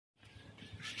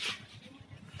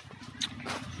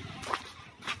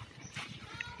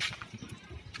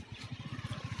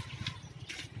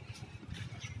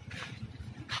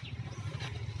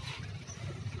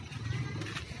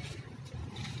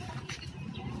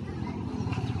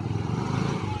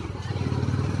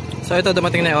So ito,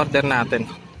 dumating na yung order natin.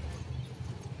 So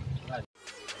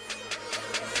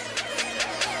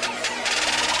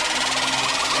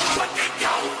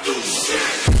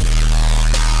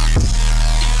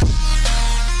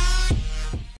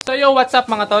yo, what's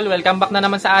up mga tol? Welcome back na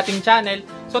naman sa ating channel.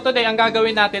 So today, ang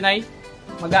gagawin natin ay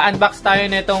mag-unbox tayo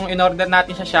nitong in-order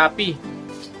natin sa Shopee.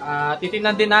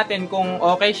 Titingnan din natin kung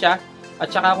okay siya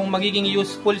at saka kung magiging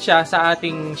useful siya sa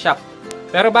ating shop.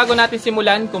 Pero bago natin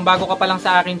simulan, kung bago ka pa lang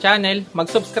sa aking channel,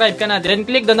 mag-subscribe ka na, then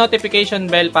click the notification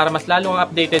bell para mas lalo kang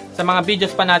updated sa mga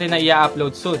videos pa natin na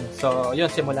i-upload soon. So yun,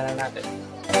 simulan na natin.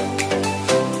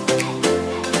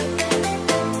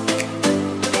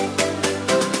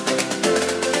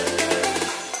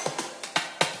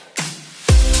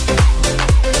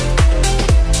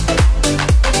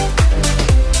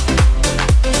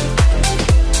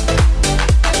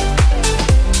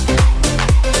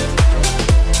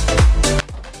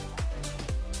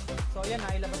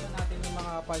 Nailabas na natin yung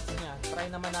mga parts niya. Try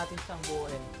naman natin siyang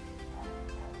buuin.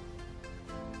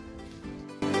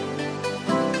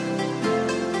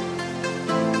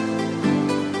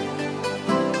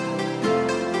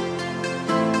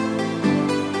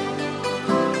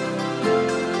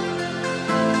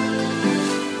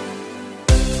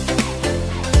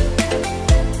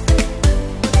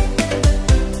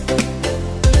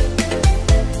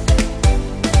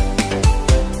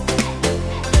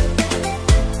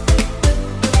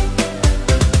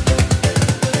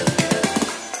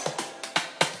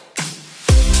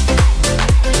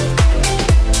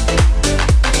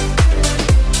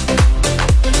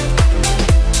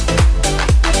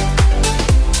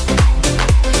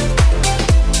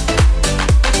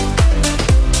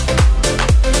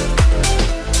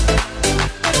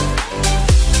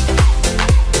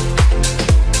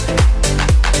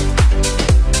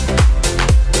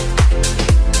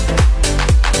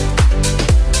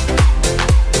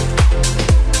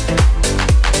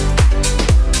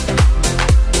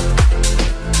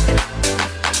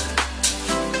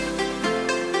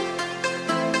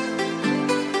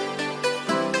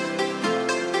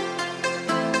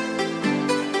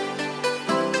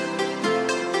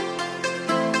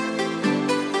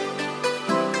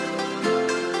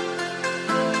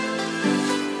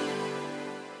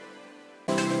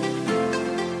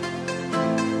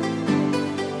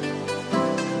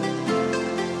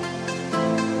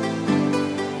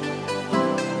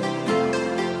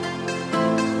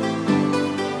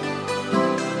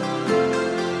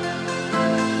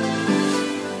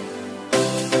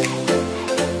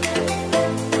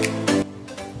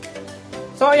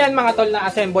 So ayan mga tol,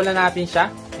 na-assemble na natin siya.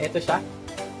 Ito siya.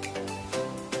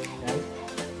 Ayan.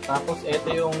 Tapos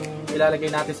ito yung ilalagay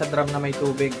natin sa drum na may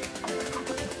tubig.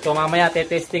 So mamaya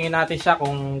testingin natin siya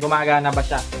kung gumagana ba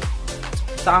siya.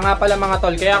 Saka nga pala mga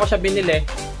tol, kaya ako siya binili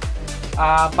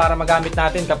para magamit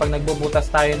natin kapag nagbubutas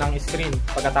tayo ng screen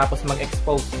pagkatapos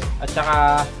mag-expose. At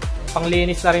saka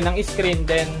panglinis na rin ng screen.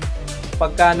 Then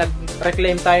pagka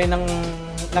nag-reclaim tayo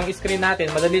ng screen natin,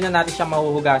 madali na natin siyang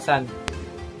mahuhugasan.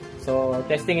 So,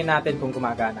 testingin natin kung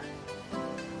gumagana.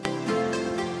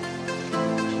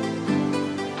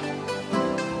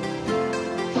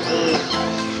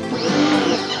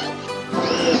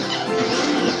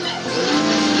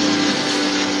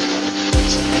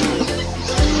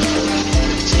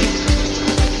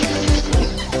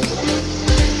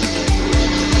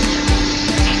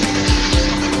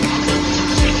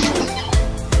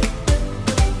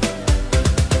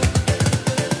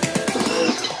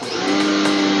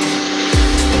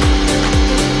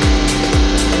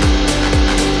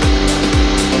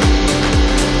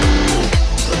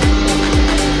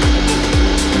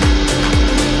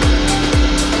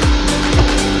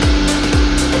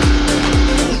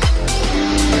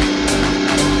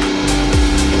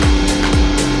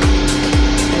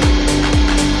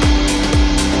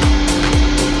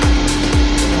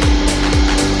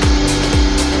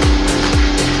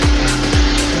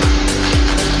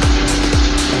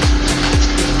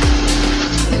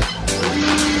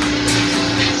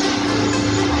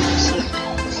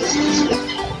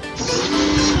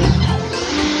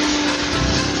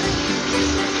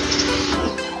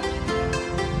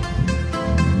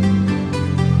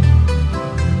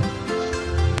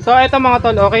 So ito mga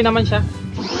tol, okay naman siya.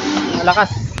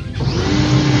 Malakas.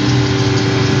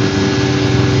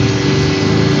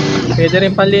 Pwede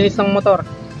rin panlinis ng motor.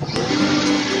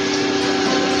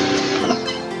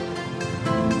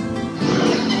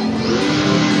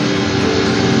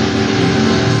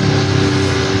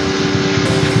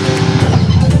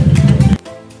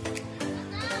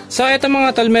 So ito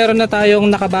mga tol, meron na tayong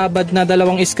nakababad na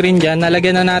dalawang screen dyan.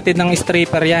 Nalagyan na natin ng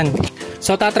stripper yan.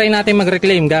 So tatry natin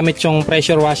mag-reclaim gamit yung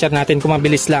pressure washer natin kung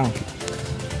mabilis lang.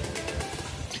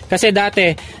 Kasi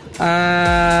dati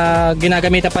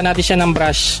ginagamitan pa natin siya ng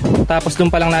brush, tapos doon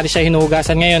pa lang natin siya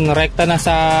hinuhugasan. Ngayon rekta na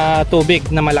sa tubig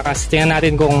na malakas. Tingnan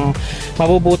natin kung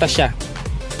mabubutas siya.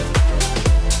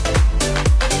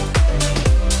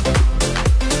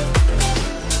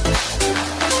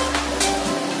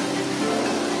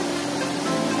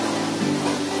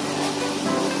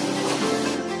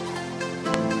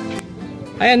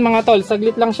 Ayan mga tol,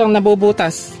 saglit lang siyang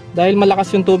nabubutas dahil malakas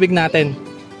yung tubig natin.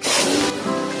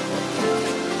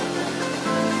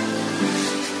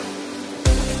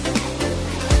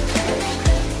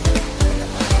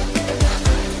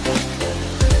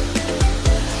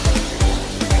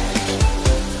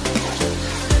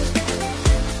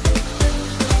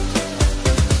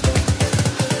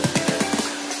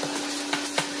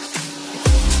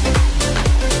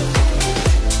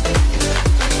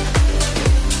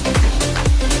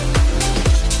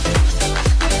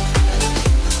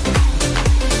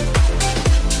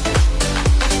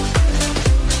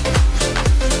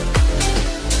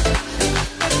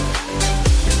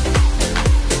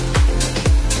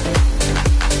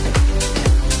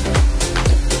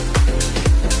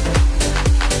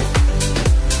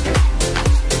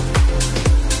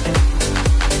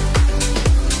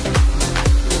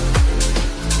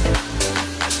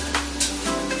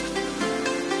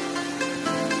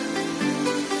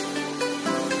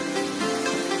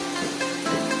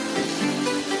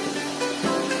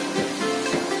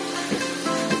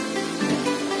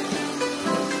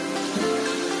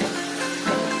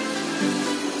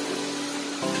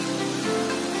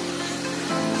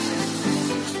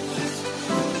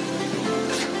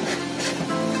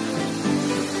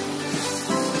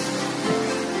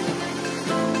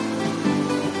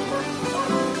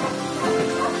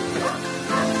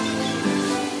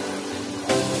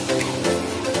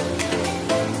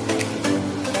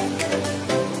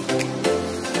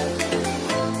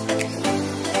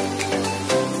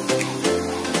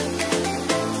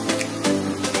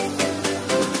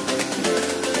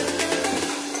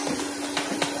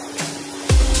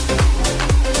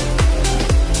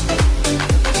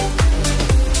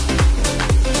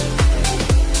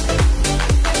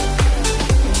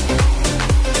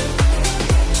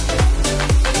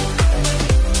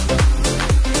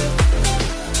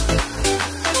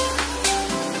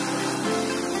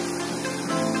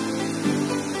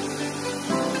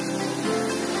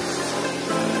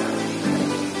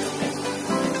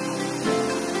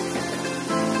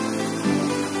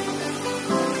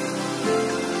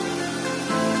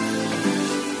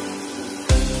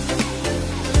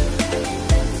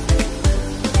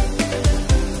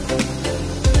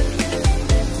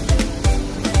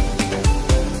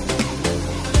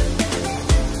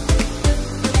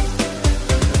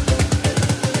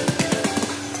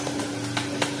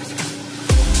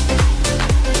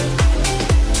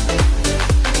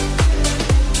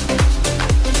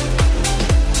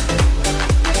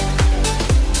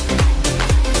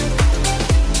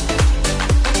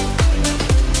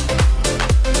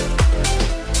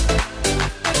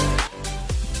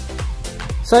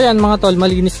 So ayan mga tol,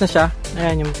 malinis na siya.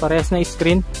 Ayan yung parehas na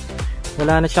screen.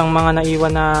 Wala na siyang mga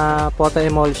naiwan na photo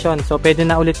emulsion. So pwede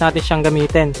na ulit natin siyang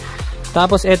gamitin.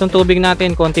 Tapos etong tubig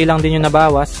natin, konti lang din yung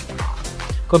nabawas.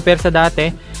 Compare sa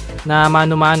dati na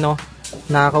mano-mano,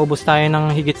 nakakaubos tayo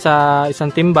ng higit sa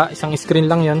isang timba, isang screen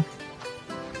lang yon.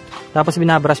 Tapos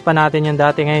binabrush pa natin yung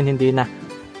dati, ngayon hindi na.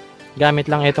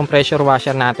 Gamit lang itong pressure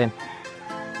washer natin.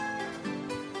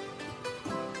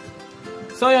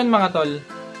 So yun mga tol,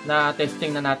 na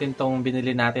testing na natin tong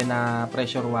binili natin na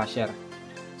pressure washer.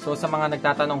 So sa mga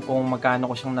nagtatanong kung magkano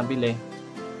ko siyang nabili,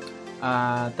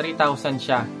 3,000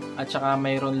 siya, at saka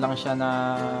mayroon lang siya na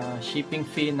shipping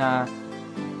fee na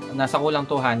nasa kulang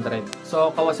 200.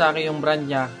 So Kawasaki yung brand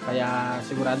niya, kaya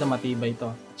sigurado matibay ito,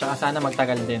 at saka sana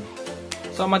magtagal din.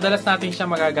 So madalas natin siya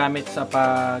magagamit sa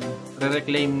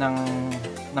pag-reclaim ng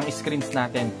screens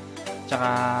natin, at saka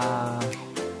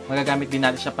magagamit din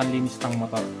natin siya panlinis ng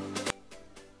motor.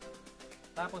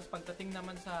 Tapos pagdating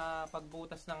naman sa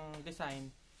pagbutas ng design,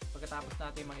 pagkatapos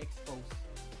natin mag-expose,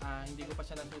 hindi ko pa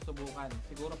siya nasusubukan.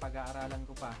 Siguro pag-aaralan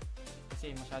ko pa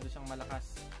kasi masyado siyang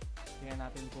malakas. Tingnan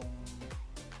natin kung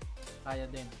kaya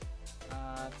din.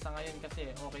 At sa ngayon kasi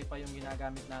okay pa yung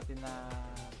ginagamit natin na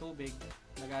tubig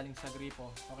na galing sa gripo.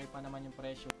 Okay pa naman yung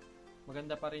presyo.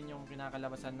 Maganda pa rin yung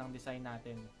kinakalabasan ng design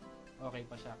natin. Okay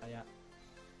pa siya, kaya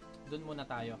dun muna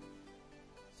tayo.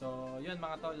 So, yun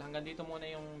mga tol, hanggang dito muna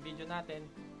yung video natin.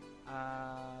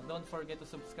 Don't forget to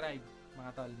subscribe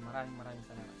mga tol. Maraming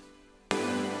salamat.